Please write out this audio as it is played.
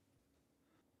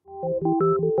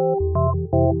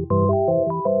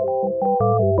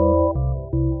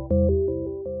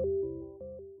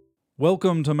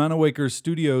Welcome to Manawaker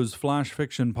Studios Flash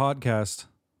Fiction Podcast.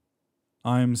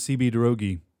 I'm CB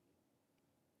Drogi.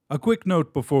 A quick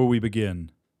note before we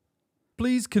begin.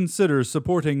 Please consider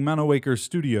supporting Manawaker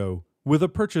Studio with a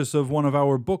purchase of one of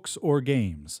our books or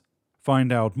games.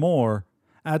 Find out more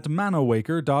at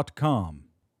manawaker.com.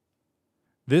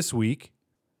 This week,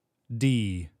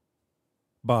 D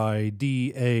by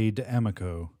D.A.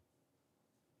 D'Amico.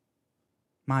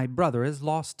 My brother is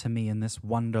lost to me in this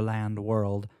wonderland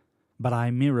world, but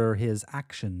I mirror his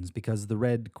actions because the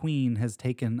Red Queen has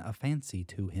taken a fancy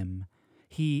to him.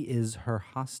 He is her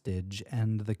hostage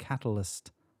and the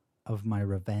catalyst of my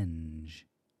revenge.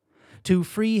 To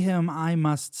free him, I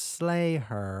must slay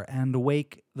her and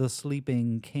wake the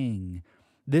sleeping king.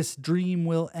 This dream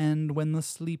will end when the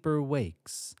sleeper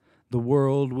wakes. The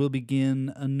world will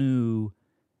begin anew,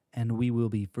 and we will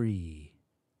be free.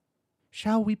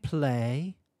 Shall we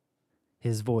play?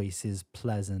 His voice is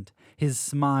pleasant, his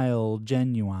smile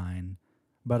genuine,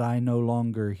 but I no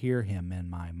longer hear him in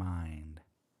my mind.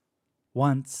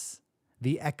 Once,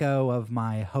 the echo of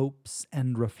my hopes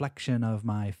and reflection of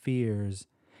my fears,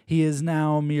 he is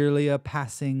now merely a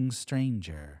passing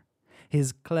stranger.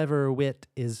 His clever wit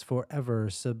is forever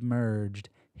submerged,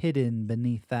 hidden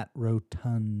beneath that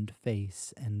rotund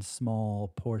face and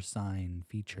small porcine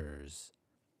features.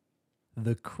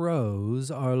 The crows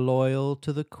are loyal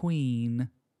to the queen.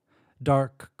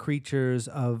 Dark creatures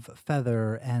of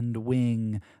feather and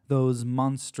wing, those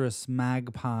monstrous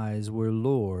magpies were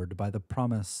lured by the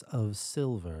promise of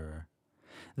silver.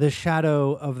 The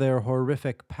shadow of their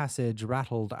horrific passage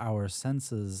rattled our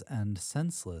senses, and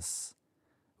senseless,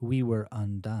 we were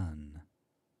undone.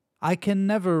 I can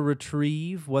never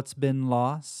retrieve what's been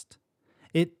lost.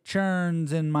 It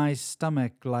churns in my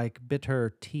stomach like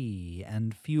bitter tea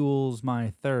and fuels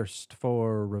my thirst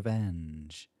for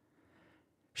revenge.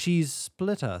 She's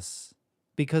split us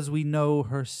because we know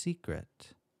her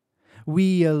secret.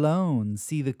 We alone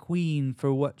see the queen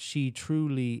for what she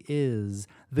truly is,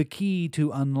 the key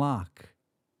to unlock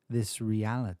this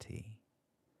reality.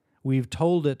 We've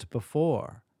told it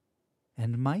before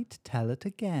and might tell it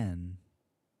again.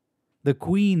 The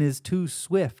queen is too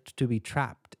swift to be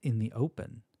trapped in the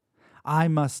open. I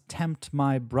must tempt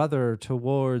my brother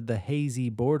toward the hazy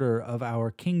border of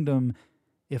our kingdom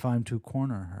if I'm to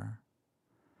corner her.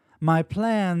 My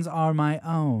plans are my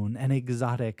own, an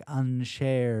exotic,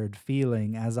 unshared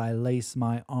feeling as I lace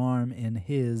my arm in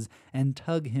his and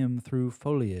tug him through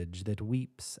foliage that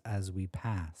weeps as we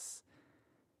pass.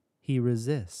 He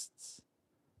resists,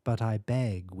 but I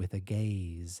beg with a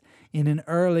gaze. In an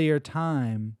earlier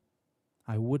time,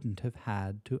 I wouldn't have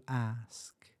had to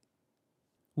ask.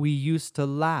 We used to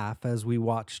laugh as we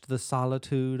watched the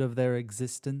solitude of their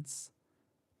existence.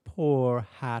 Poor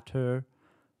Hatter,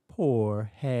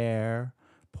 poor Hare,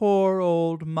 poor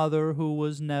old mother who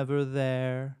was never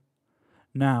there.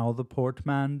 Now the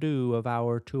portmanteau of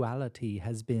our duality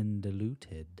has been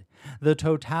diluted, the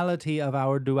totality of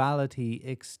our duality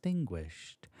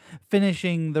extinguished.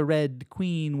 Finishing the Red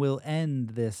Queen will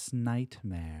end this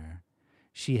nightmare.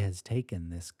 She has taken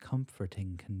this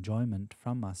comforting conjoyment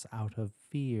from us out of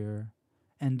fear,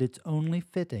 and it's only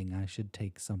fitting I should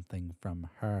take something from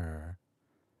her.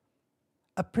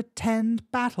 A pretend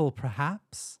battle,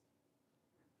 perhaps?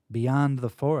 Beyond the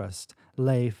forest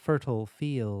lay fertile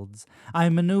fields. I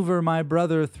maneuver my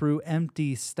brother through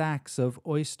empty stacks of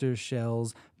oyster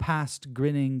shells, past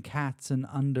grinning cats and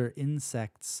under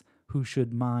insects who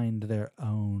should mind their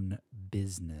own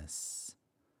business.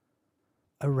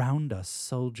 Around us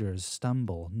soldiers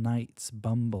stumble, knights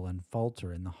bumble and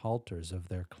falter in the halters of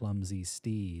their clumsy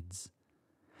steeds.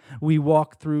 We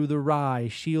walk through the rye,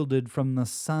 shielded from the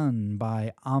sun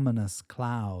by ominous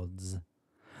clouds.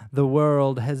 The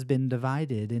world has been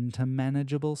divided into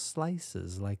manageable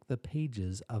slices like the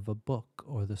pages of a book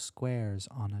or the squares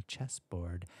on a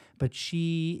chessboard, but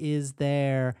she is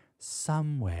there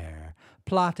somewhere,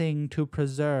 plotting to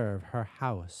preserve her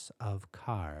house of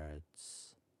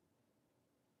cards.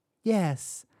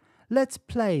 Yes, let's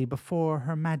play before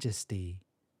Her Majesty.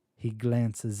 He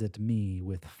glances at me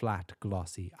with flat,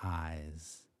 glossy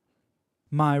eyes.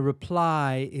 My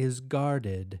reply is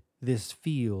guarded. This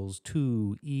feels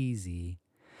too easy.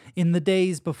 In the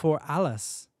days before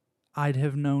Alice, I'd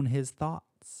have known his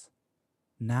thoughts.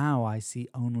 Now I see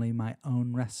only my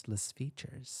own restless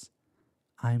features.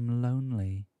 I'm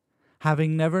lonely,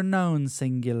 having never known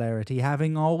singularity,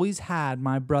 having always had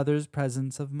my brother's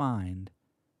presence of mind.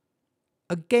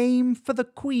 A game for the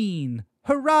Queen!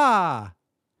 Hurrah!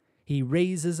 He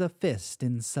raises a fist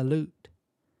in salute.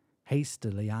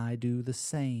 Hastily I do the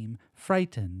same,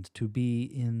 frightened to be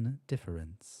in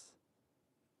difference.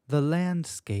 The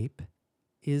landscape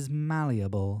is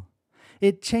malleable.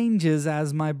 It changes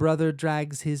as my brother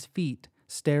drags his feet,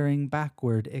 staring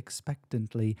backward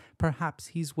expectantly. Perhaps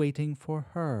he's waiting for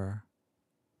her.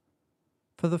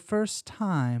 For the first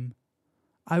time,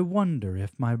 I wonder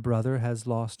if my brother has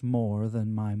lost more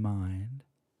than my mind.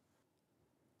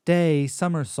 Day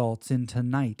somersaults into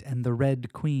night, and the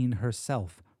Red Queen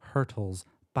herself hurtles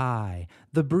by,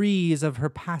 the breeze of her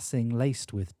passing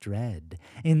laced with dread.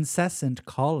 Incessant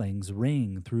callings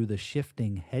ring through the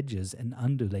shifting hedges and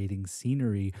undulating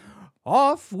scenery.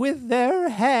 Off with their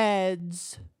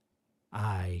heads!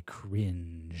 I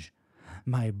cringe.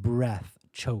 My breath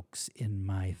chokes in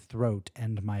my throat,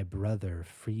 and my brother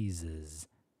freezes.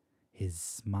 His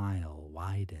smile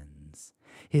widens.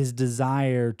 His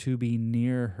desire to be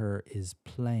near her is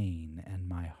plain, and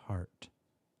my heart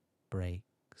breaks.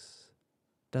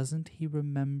 Doesn't he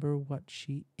remember what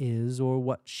she is or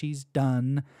what she's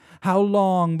done? How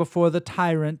long before the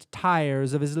tyrant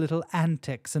tires of his little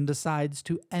antics and decides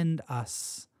to end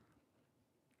us?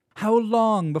 How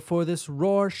long before this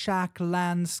Rorschach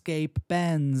landscape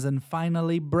bends and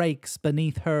finally breaks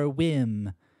beneath her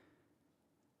whim?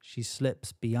 She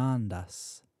slips beyond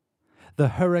us. The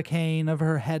hurricane of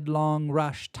her headlong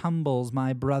rush tumbles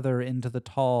my brother into the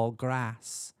tall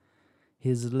grass.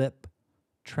 His lip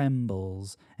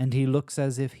trembles, and he looks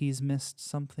as if he's missed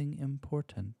something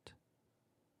important.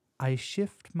 I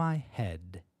shift my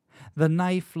head. The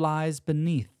knife lies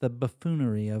beneath the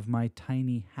buffoonery of my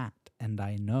tiny hat, and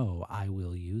I know I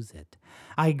will use it.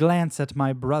 I glance at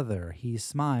my brother. He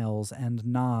smiles and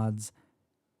nods,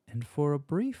 and for a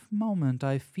brief moment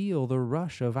I feel the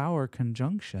rush of our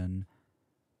conjunction.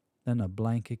 Then a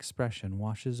blank expression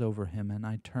washes over him, and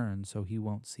I turn so he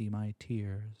won't see my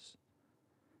tears.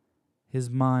 His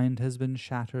mind has been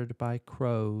shattered by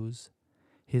crows,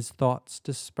 his thoughts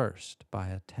dispersed by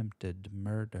attempted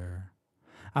murder.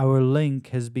 Our link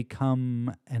has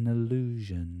become an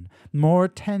illusion, more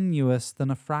tenuous than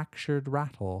a fractured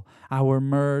rattle. Our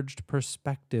merged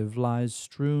perspective lies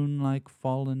strewn like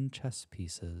fallen chess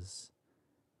pieces.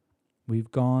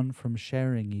 We've gone from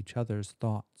sharing each other's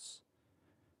thoughts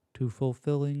to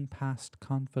fulfilling past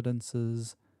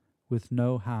confidences with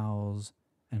know-hows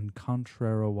and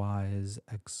contrariwise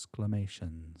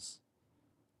exclamations.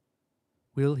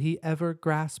 Will he ever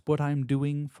grasp what I'm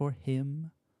doing for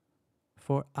him?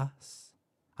 For us?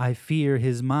 I fear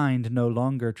his mind no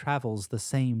longer travels the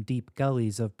same deep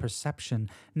gullies of perception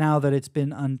now that it's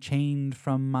been unchained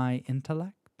from my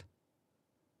intellect.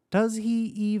 Does he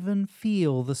even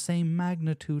feel the same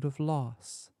magnitude of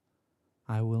loss?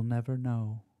 I will never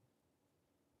know.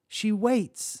 She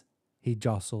waits, he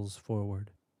jostles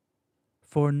forward.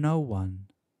 For no one,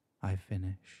 I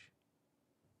finish.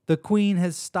 The queen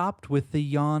has stopped with the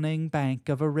yawning bank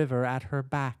of a river at her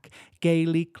back.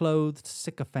 Gaily clothed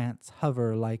sycophants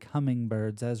hover like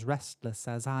hummingbirds, as restless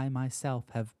as I myself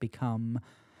have become.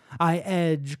 I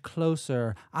edge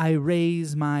closer. I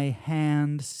raise my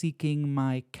hand, seeking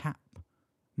my cap.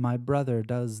 My brother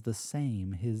does the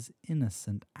same, his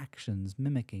innocent actions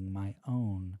mimicking my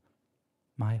own.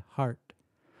 My heart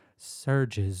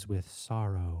surges with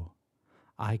sorrow.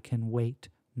 I can wait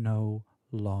no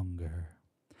longer.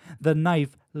 The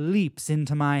knife leaps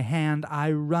into my hand.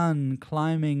 I run,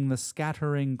 climbing the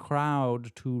scattering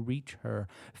crowd to reach her.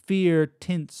 Fear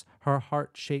tints her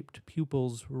heart-shaped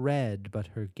pupils red, but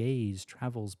her gaze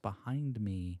travels behind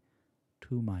me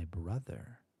to my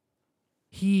brother.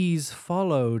 He's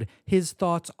followed. His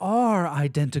thoughts are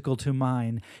identical to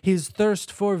mine. His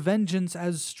thirst for vengeance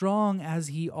as strong as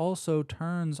he also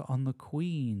turns on the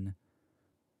queen.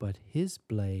 But his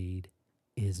blade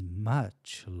is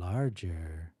much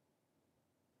larger.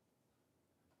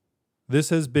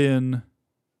 This has been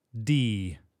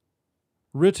D,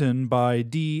 written by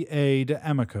D.A.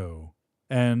 D'Amico,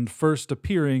 and first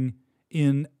appearing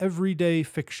in Everyday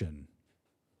Fiction.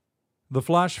 The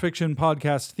Flash Fiction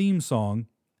Podcast theme song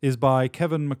is by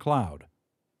Kevin MacLeod.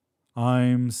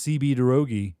 I'm CB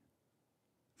Derogi.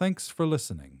 Thanks for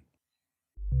listening.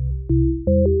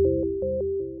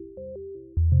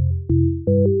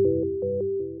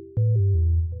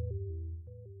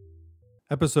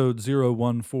 Episode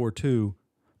 0142,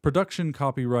 production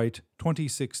copyright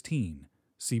 2016,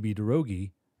 CB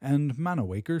Derogi and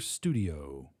Manawaker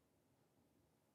Studio.